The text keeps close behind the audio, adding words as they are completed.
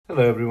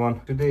Hello everyone,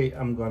 today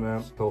I'm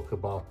gonna talk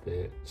about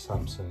the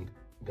Samsung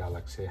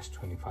Galaxy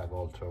S25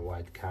 Ultra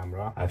wide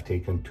camera. I've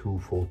taken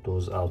two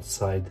photos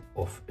outside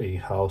of a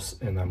house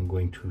and I'm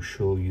going to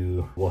show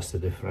you what's the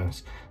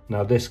difference.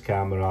 Now this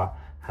camera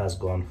has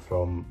gone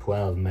from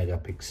 12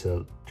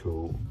 megapixel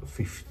to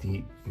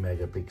 50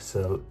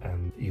 megapixel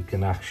and you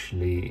can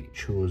actually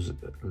choose,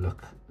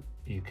 look,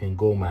 you can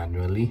go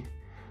manually.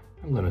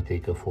 I'm gonna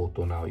take a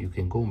photo now. You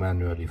can go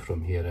manually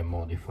from here and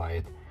modify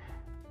it.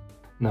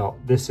 Now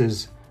this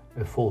is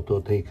a photo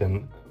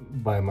taken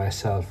by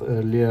myself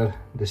earlier.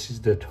 This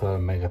is the 12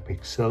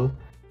 megapixel.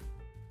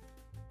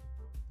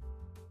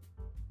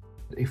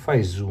 If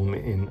I zoom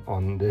in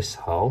on this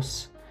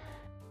house,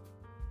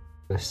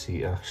 let's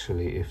see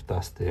actually if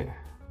that's the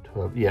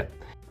 12. Yeah,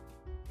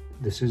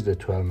 this is the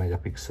 12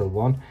 megapixel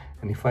one.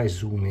 And if I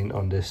zoom in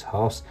on this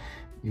house,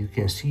 you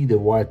can see the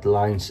white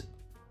lines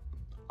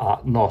are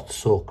not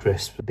so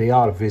crisp. They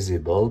are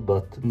visible,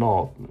 but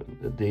not,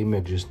 the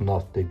image is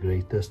not the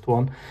greatest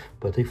one.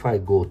 But if I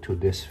go to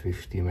this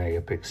 50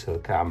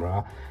 megapixel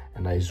camera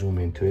and I zoom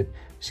into it,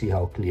 see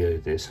how clear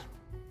it is.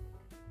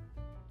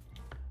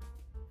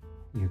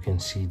 You can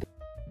see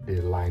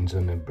the lines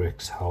on the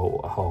bricks,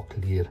 how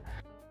clear.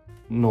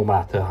 No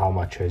matter how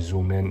much I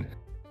zoom in,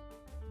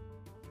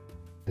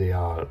 they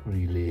are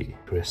really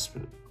crisp.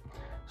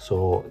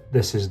 So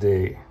this is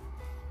the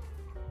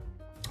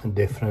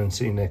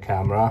difference in a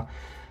camera,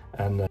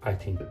 and I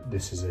think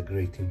this is a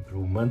great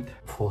improvement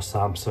for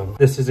Samsung.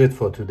 This is it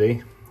for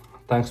today.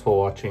 Thanks for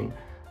watching.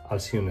 I'll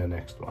see you in the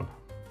next one.